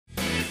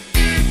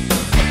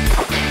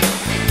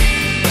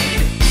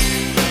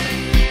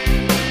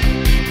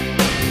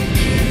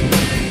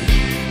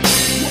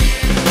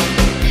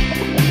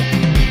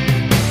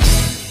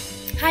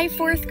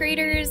fourth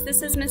graders.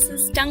 This is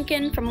Mrs.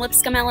 Duncan from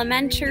Lipscomb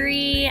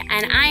Elementary,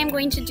 and I am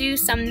going to do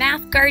some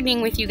math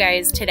gardening with you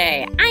guys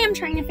today. I am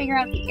trying to figure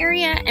out the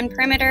area and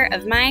perimeter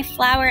of my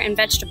flower and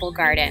vegetable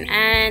garden,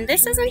 and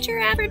this isn't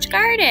your average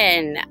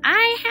garden.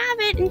 I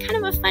have it in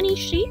kind of a funny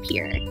shape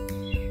here.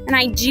 And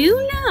I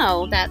do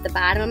know that the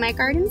bottom of my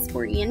garden is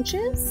 40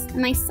 inches,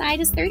 and my side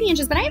is 30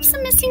 inches, but I have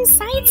some missing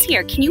sides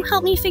here. Can you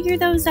help me figure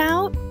those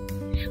out?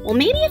 Well,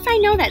 maybe if I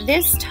know that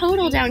this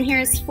total down here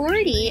is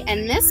 40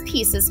 and this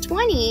piece is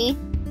 20,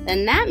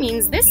 then that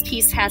means this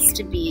piece has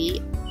to be,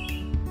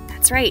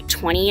 that's right,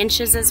 20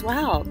 inches as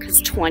well,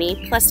 because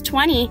 20 plus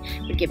 20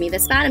 would give me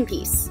this bottom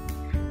piece.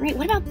 All right,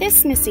 what about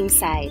this missing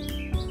side?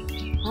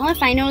 Well,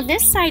 if I know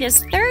this side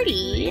is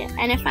 30,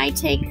 and if I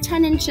take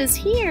 10 inches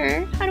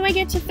here, how do I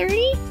get to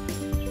 30?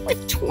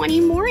 With 20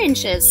 more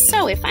inches.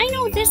 So if I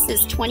know this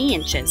is 20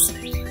 inches,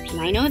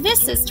 and I know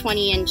this is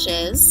 20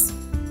 inches,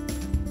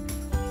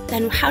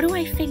 then how do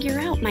I figure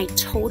out my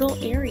total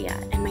area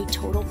and my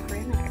total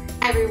perimeter?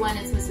 Hi everyone,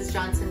 it's Mrs.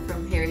 Johnson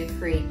from Perry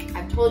Creek.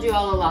 I've told you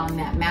all along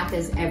that math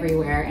is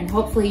everywhere, and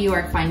hopefully you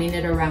are finding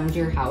it around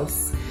your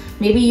house.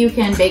 Maybe you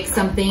can bake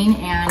something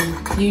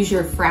and use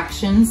your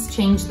fractions,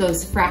 change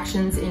those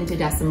fractions into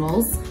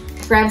decimals,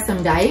 grab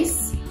some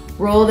dice,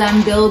 roll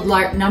them, build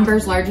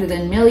numbers larger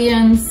than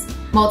millions,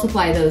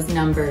 multiply those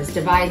numbers,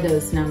 divide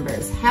those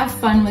numbers. Have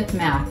fun with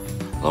math.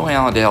 Hello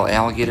Allendale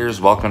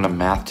alligators, welcome to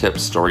Math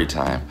Tips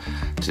Storytime.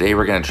 Today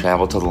we're going to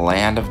travel to the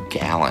land of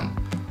Galan.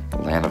 The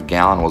land of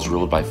Galan was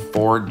ruled by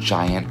 4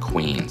 giant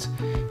queens.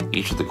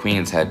 Each of the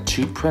queens had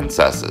 2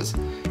 princesses.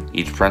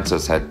 Each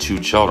princess had 2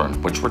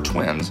 children, which were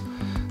twins.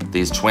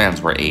 These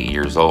twins were 8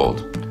 years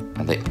old,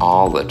 and they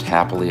all lived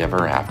happily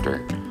ever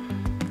after.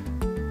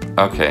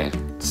 Okay,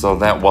 so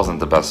that wasn't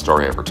the best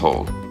story ever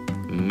told.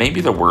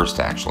 Maybe the worst,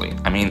 actually.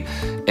 I mean,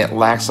 it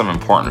lacks some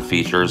important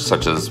features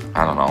such as,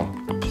 I don't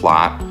know, a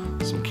plot,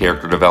 some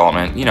character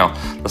development, you know,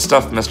 the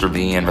stuff Mr.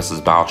 B and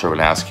Mrs. Boucher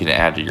would ask you to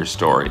add to your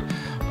story.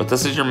 But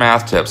this is your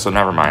math tip, so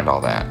never mind all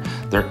that.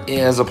 There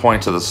is a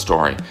point to the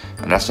story,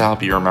 and that's to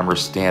help you remember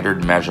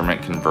standard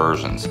measurement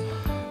conversions.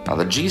 Now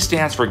the G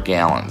stands for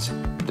gallons,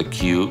 the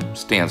Q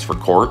stands for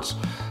quarts,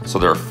 so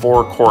there are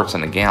 4 quarts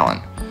in a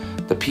gallon.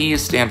 The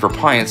P's stand for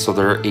pints, so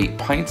there are 8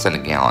 pints in a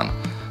gallon.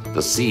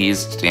 The C's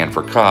stand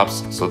for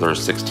cups, so there are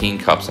 16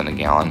 cups in a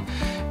gallon.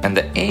 And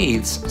the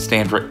 8s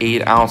stand for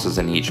 8 ounces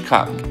in each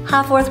cup.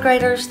 Hi fourth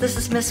graders, this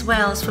is Miss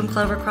Wells from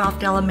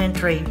Clovercroft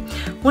Elementary.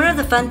 One of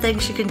the fun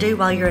things you can do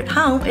while you're at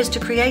home is to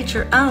create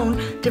your own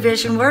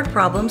division word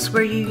problems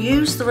where you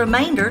use the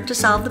remainder to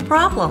solve the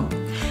problem.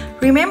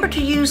 Remember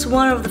to use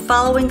one of the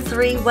following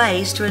 3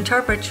 ways to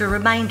interpret your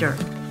remainder.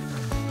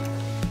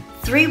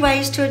 3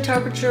 ways to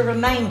interpret your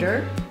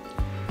remainder: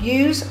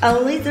 use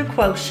only the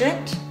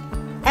quotient,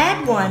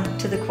 add 1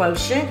 to the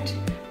quotient,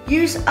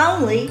 use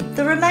only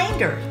the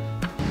remainder.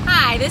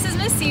 Hi, this is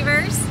Miss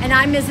Severs. And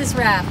I'm Mrs.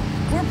 Raff.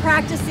 We're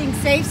practicing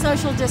safe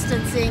social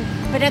distancing,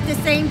 but at the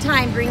same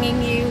time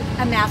bringing you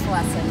a math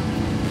lesson.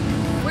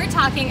 We're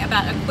talking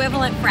about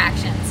equivalent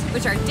fractions,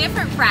 which are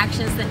different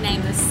fractions that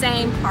name the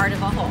same part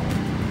of a whole.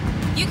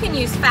 You can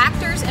use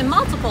factors and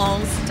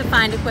multiples to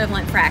find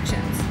equivalent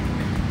fractions.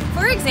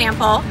 For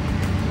example,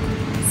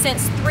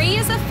 since 3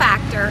 is a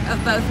factor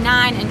of both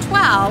 9 and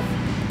 12,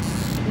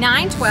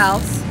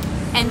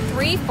 9/12 and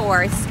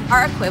 3/4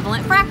 are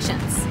equivalent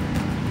fractions.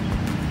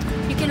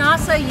 You can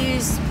also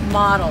use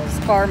models,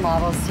 bar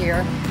models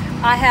here.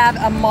 I have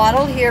a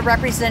model here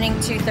representing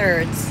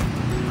 2/3.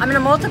 I'm going to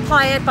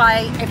multiply it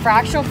by a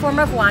fractional form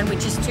of 1,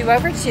 which is 2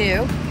 over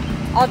 2.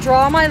 I'll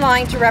draw my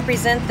line to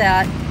represent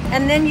that,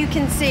 and then you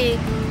can see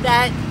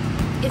that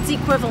it's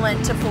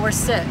equivalent to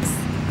 4/6.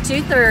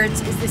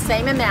 2/3 is the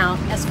same amount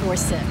as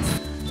 4/6.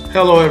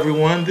 Hello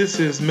everyone,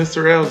 this is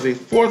Mr. Elsie,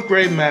 4th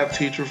grade math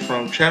teacher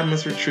from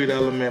Chapman's Retreat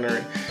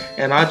Elementary,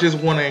 and I just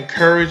want to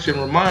encourage and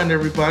remind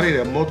everybody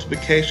that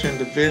multiplication and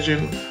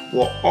division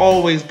will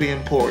always be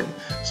important.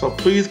 So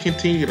please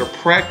continue to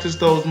practice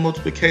those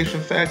multiplication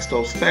facts,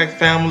 those fact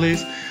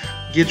families.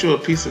 Get you a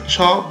piece of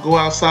chalk, go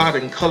outside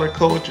and color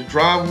code your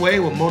driveway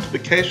with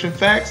multiplication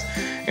facts,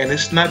 and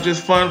it's not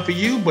just fun for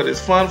you, but it's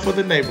fun for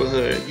the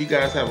neighborhood. You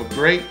guys have a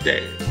great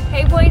day.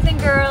 Hey boys and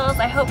girls,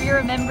 I hope you're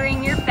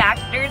remembering your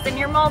factors and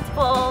your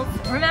multiples.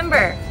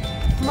 Remember,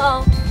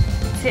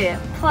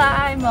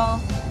 multiply,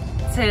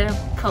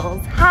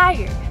 multiples,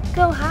 higher,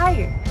 go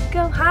higher,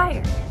 go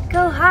higher,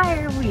 go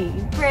higher. We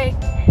break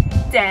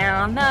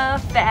down the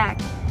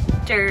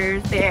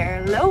factors,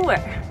 they're lower,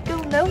 go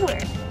lower,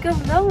 go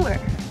lower,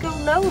 go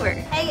lower.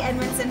 Hey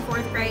Edmondson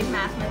 4th grade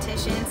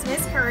mathematicians,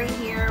 Miss Curry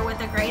here with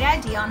a great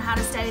idea on how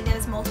to study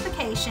those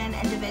multiplication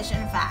and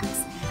division facts.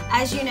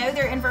 As you know,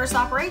 they're inverse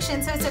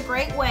operations, so it's a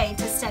great way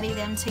to study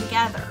them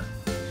together.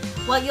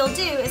 What you'll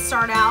do is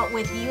start out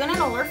with you and an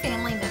older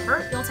family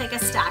member. You'll take a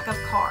stack of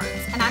cards,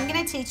 and I'm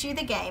going to teach you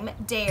the game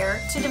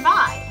Dare to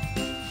Divide.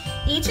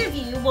 Each of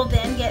you will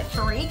then get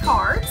 3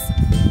 cards,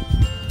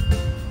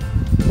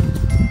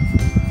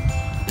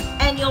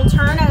 and you'll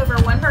turn over,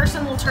 one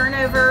person will turn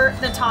over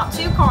the top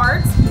 2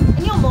 cards,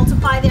 and you'll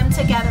multiply them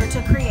together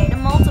to create a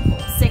multiple.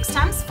 6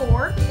 times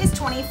 4 is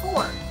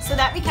 24, so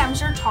that becomes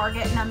your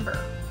target number.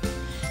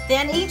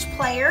 Then each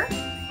player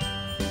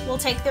will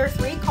take their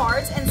 3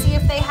 cards and see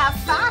if they have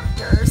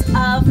factors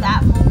of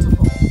that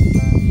multiple.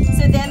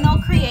 So then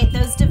they'll create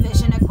those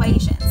division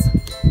equations.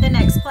 The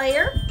next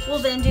player will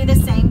then do the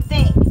same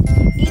thing.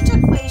 Each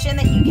equation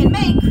that you can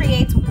make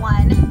creates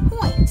 1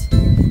 point.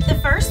 The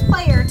first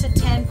player to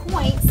 10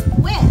 points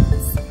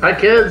wins. Hi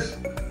kids,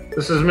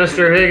 this is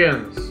Mr.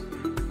 Higgins.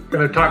 I'm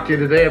going to talk to you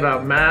today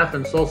about math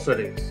and Soul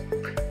Studies.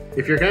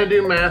 If you're going to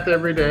do math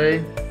every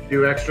day,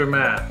 do extra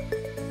math.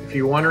 If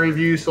you want to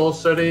review Soul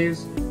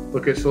Studies,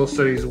 look at Soul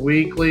Studies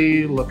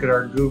Weekly, look at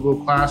our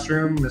Google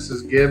Classroom,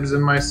 Mrs. Gibbs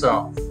and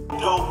myself.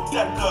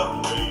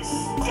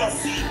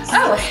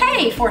 Oh,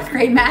 hey, 4th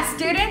grade math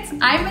students.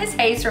 I'm Miss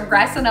Hayes from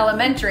Grassland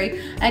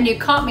Elementary, and you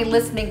caught me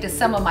listening to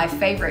some of my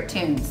favorite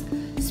tunes.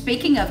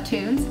 Speaking of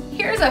tunes,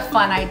 here's a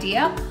fun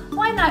idea.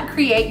 Why not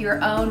create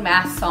your own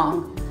math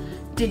song?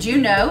 Did you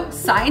know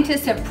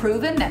scientists have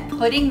proven that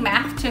putting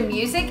math to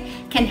music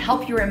can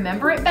help you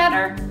remember it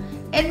better?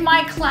 In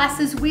my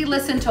classes, we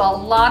listen to a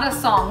lot of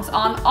songs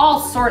on all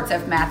sorts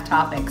of math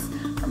topics,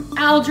 from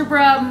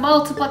algebra,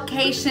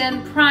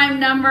 multiplication, prime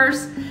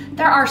numbers.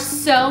 There are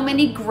so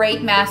many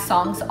great math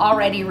songs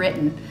already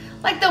written,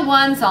 like the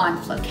ones on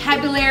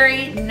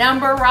vocabulary,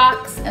 number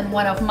rocks, and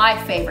one of my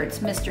favorites,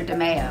 Mr.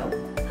 DeMeo.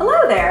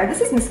 Hello there,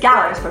 this is Miss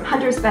Gallers from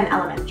Hunters Bend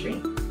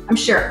Elementary. I'm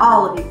sure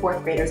all of you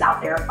 4th graders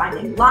out there are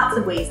finding lots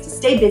of ways to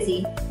stay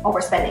busy while we're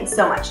spending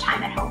so much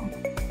time at home.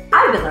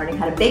 I've been learning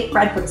how to bake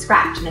bread from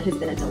scratch, and it has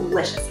been a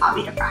delicious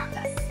hobby to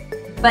practice.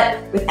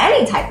 But with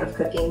any type of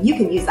cooking, you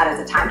can use that as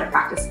a time to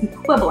practice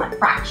equivalent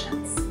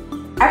fractions.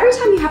 Every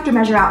time you have to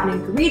measure out an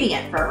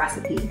ingredient for a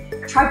recipe,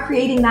 try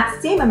creating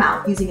that same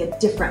amount using a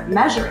different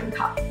measuring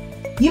cup.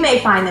 You may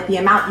find that the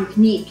amount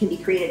you need can be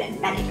created in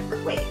many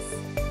different ways.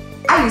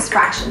 I use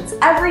fractions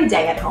every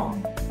day at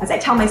home. As I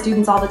tell my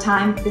students all the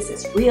time, this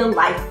is real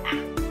life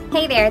math.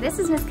 Hey there, this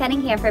is Miss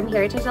Cunningham from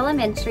Heritage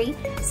Elementary,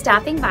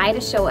 stopping by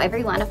to show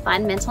everyone a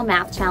fun mental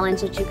math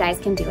challenge that you guys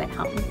can do at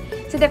home.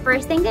 So the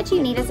first thing that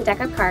you need is a deck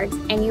of cards,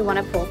 and you want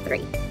to pull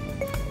 3.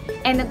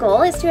 And the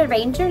goal is to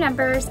arrange your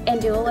numbers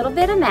and do a little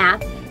bit of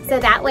math, so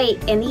that way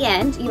in the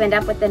end you end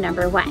up with the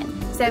number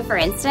 1. So for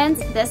instance,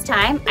 this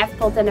time I've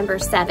pulled the number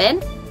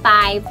 7,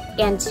 5,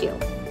 and 2.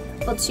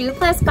 Well, 2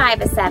 plus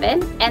 5 is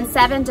 7, and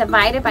 7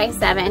 divided by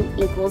 7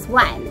 equals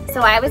 1. So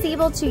I was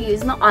able to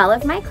use all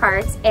of my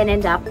cards and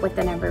end up with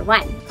the number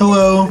 1.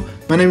 Hello,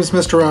 my name is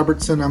Mr.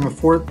 Robertson. I'm a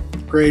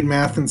 4th grade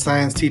math and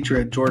science teacher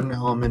at Jordan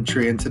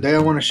Elementary, and today I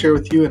want to share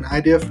with you an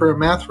idea for a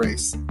math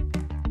race.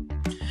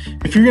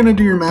 If you're going to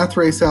do your math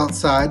race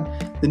outside,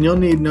 then you'll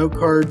need note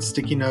cards,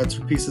 sticky notes,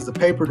 or pieces of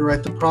paper to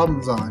write the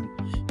problems on.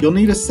 You'll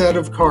need a set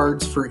of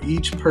cards for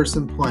each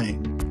person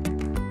playing.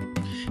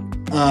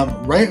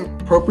 Write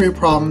appropriate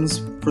problems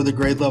for the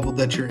grade level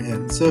that you're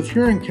in. So if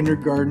you're in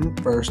kindergarten,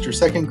 1st, or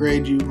 2nd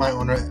grade, you might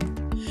want to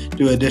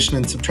do addition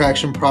and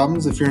subtraction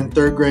problems. If you're in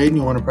 3rd grade and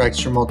you want to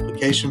practice your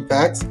multiplication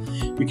facts,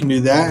 you can do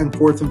that. And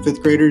 4th and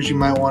 5th graders, you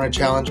might want to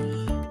challenge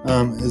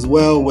as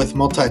well with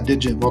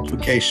multi-digit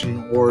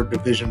multiplication or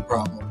division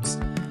problems.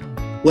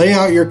 Lay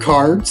out your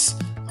cards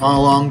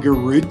along your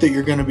route that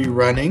you're going to be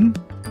running.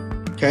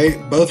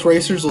 Okay, both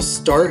racers will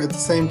start at the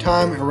same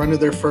time and run to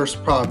their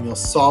first problem. You'll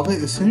solve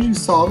it. As soon as you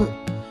solve it,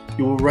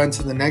 you will run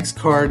to the next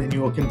card and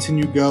you will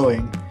continue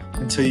going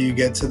until you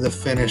get to the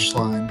finish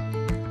line.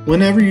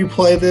 Whenever you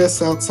play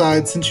this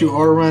outside, since you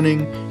are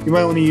running, you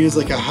might want to use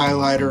like a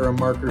highlighter or a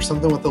marker,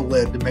 something with a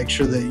lid to make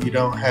sure that you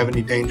don't have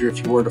any danger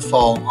if you were to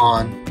fall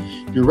on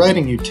your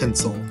writing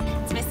utensil.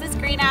 It's Mrs.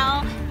 Green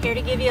Owl here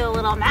to give you a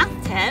little math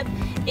tip.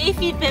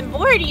 If you've been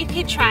bored, you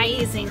could try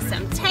using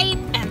some tape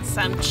and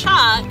some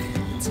chalk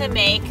to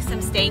make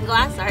some stained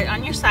glass art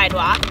on your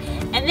sidewalk,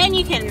 and then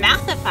you can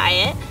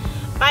mathify it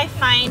by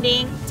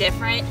finding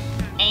different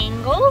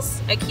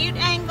angles, acute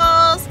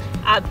angles,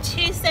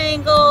 obtuse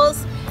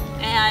angles,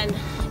 and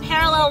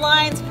parallel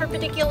lines,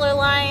 perpendicular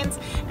lines,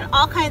 and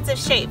all kinds of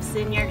shapes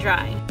in your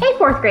drawing. Hey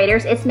 4th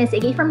graders, it's Miss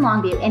Iggy from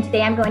Longview, and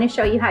today I'm going to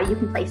show you how you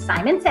can play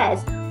Simon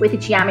Says with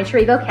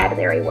geometry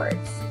vocabulary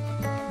words.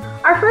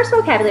 Our first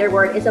vocabulary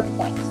word is a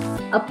point.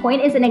 A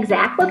point is an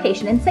exact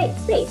location in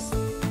space.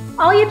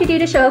 All you have to do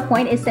to show a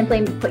point is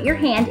simply put your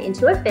hand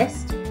into a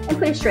fist and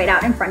put it straight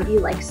out in front of you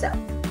like so.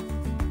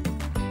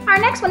 Our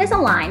next one is a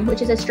line,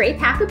 which is a straight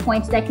path of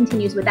points that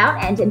continues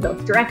without end in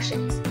both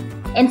directions.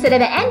 Instead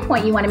of an end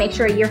point, you want to make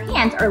sure your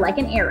hands are like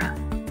an arrow.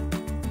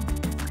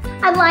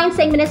 A line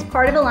segment is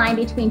part of a line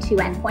between 2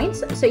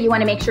 endpoints, so you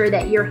want to make sure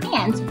that your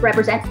hands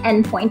represent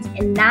endpoints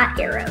and not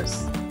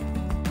arrows.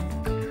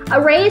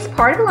 A ray is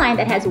part of a line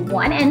that has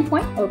one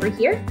endpoint over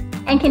here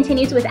and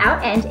continues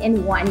without end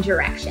in one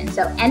direction,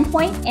 so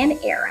endpoint and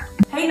arrow.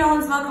 Hey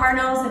Nolensville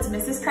Cardinals, it's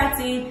Mrs.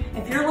 Kretzy.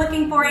 If you're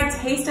looking for a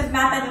taste of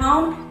math at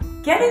home,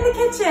 get in the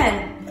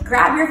kitchen.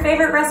 Grab your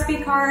favorite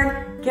recipe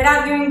card, get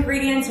out your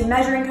ingredients, your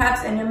measuring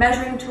cups, and your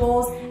measuring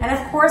tools, and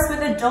of course with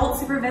adult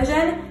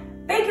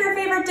supervision, bake your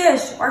favorite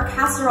dish or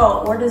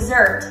casserole or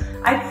dessert.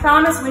 I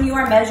promise when you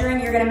are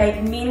measuring, you're gonna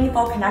make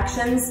meaningful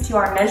connections to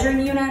our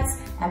measuring units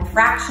and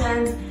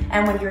fractions,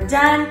 and when you're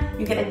done,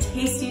 you get a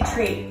tasty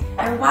treat.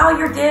 And while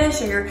your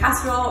dish or your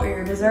casserole or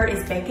your dessert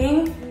is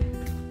baking,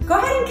 go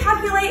ahead and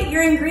calculate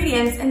your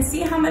ingredients and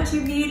see how much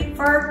you need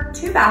for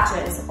 2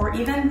 batches or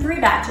even 3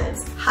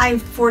 batches. Hi,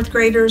 4th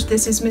graders.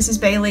 This is Mrs.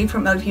 Bailey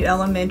from Oakview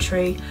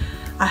Elementary.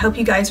 I hope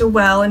you guys are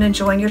well and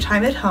enjoying your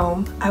time at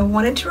home. I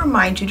wanted to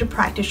remind you to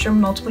practice your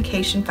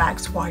multiplication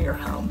facts while you're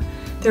home.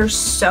 There's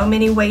so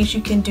many ways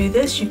you can do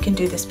this. You can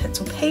do this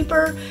pencil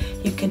paper,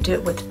 you can do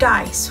it with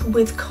dice,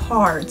 with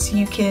cards,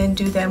 you can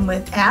do them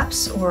with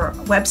apps or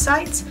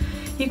websites,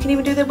 you can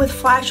even do them with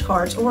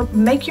flashcards, or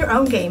make your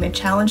own game and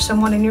challenge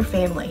someone in your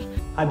family.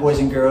 Hi boys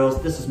and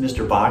girls, this is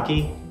Mr.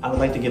 Bakke. I would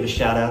like to give a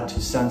shout out to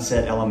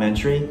Sunset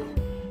Elementary.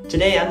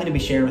 Today I'm going to be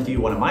sharing with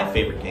you one of my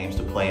favorite games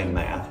to play in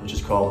math, which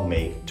is called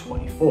Make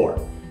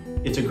 24.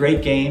 It's a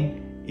great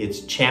game,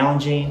 it's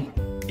challenging,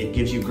 it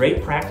gives you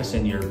great practice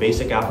in your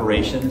basic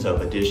operations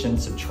of addition,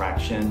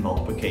 subtraction,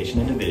 multiplication,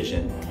 and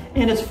division,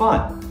 and it's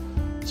fun.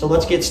 So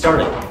let's get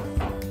started.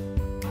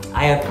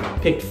 I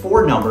have picked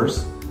 4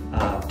 numbers,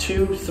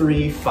 2,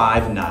 3,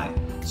 5,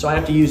 9. So I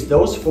have to use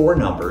those 4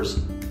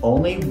 numbers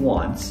only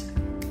once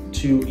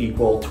to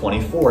equal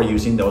 24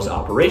 using those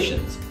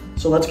operations.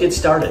 So let's get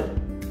started.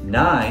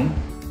 9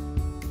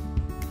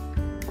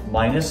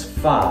 minus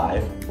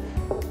 5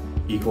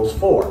 equals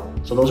 4.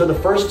 So those are the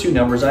first 2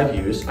 numbers I've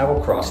used. I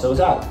will cross those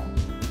out.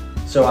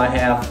 So I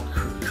have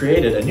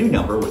created a new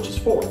number, which is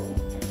 4.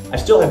 I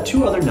still have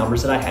 2 other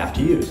numbers that I have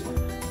to use.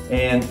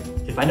 And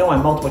if I know my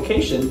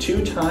multiplication,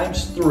 2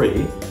 times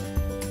 3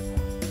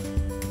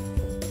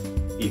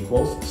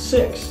 equals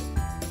 6.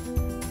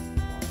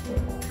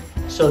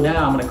 So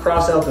now I'm going to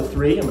cross out the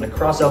 3, I'm going to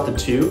cross out the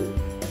 2,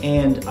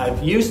 and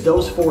I've used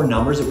those 4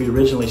 numbers that we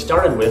originally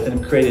started with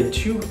and created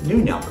 2 new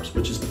numbers,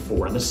 which is the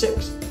 4 and the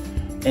 6.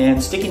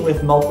 And sticking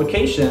with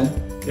multiplication,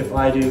 if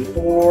I do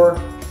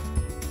 4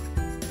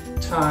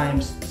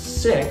 times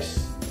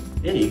 6,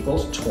 it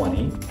equals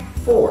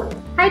 24.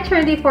 Hi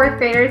Trinity 4th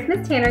graders,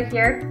 Miss Tanner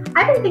here.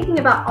 I've been thinking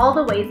about all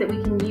the ways that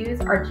we can use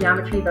our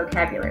geometry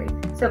vocabulary.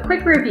 So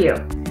quick review.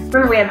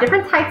 Remember, we have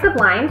different types of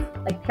lines,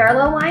 like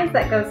parallel lines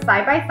that go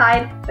side by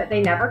side but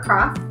they never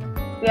cross.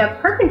 We have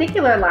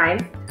perpendicular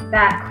lines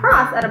that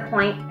cross at a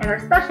point and are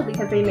special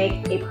because they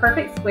make a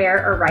perfect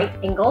square or right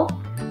angle.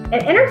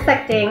 And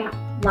intersecting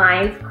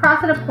lines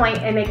cross at a point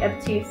and make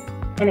obtuse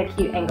and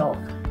acute angles.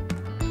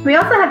 We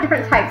also have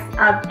different types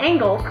of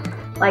angles,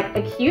 like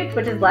acute,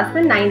 which is less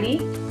than 90,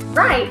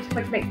 right,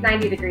 which makes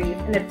 90 degrees,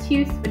 and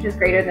obtuse, which is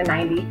greater than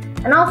 90,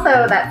 and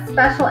also that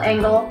special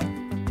angle,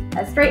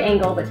 a straight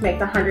angle, which makes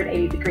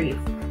 180 degrees.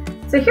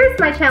 So here's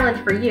my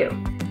challenge for you.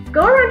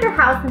 Go around your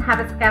house and have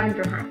a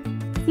scavenger hunt.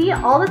 See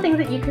all the things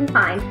that you can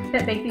find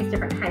that make these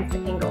different kinds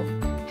of angles.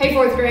 Hey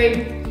 4th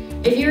grade,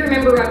 if you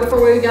remember right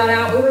before we got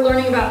out, we were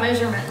learning about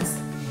measurements.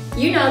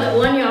 You know that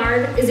 1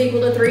 yard is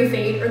equal to 3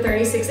 feet or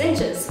 36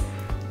 inches.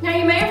 Now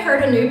you may have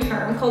heard a new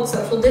term called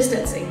social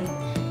distancing.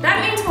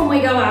 That means when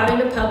we go out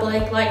into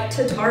public, like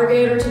to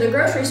Target or to the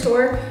grocery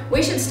store,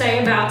 we should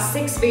stay about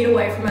 6 feet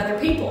away from other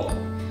people.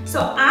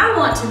 So I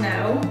want to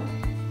know,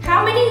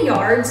 how many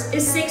yards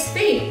is 6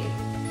 feet?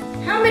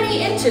 How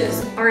many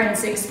inches are in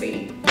 6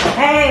 feet?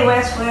 Hey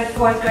Westwood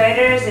 4th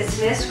graders, it's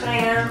Miss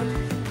Graham.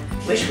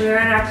 Wish we were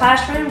in our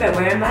classroom, but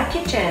we're in my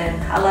kitchen.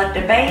 I love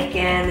to bake,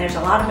 and there's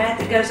a lot of math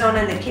that goes on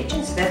in the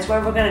kitchen, so that's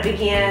where we're going to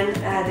begin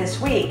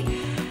this week.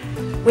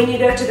 When you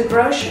go to the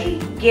grocery,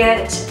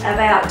 get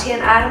about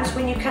 10 items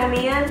when you come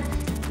in.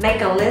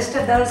 Make a list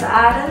of those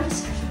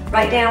items.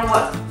 Write down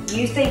what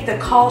you think the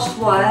cost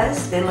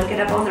was, then look it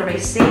up on the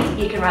receipt.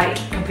 You can write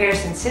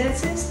comparison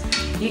sentences.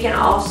 You can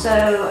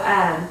also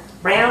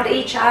round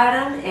each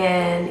item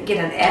and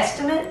get an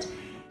estimate.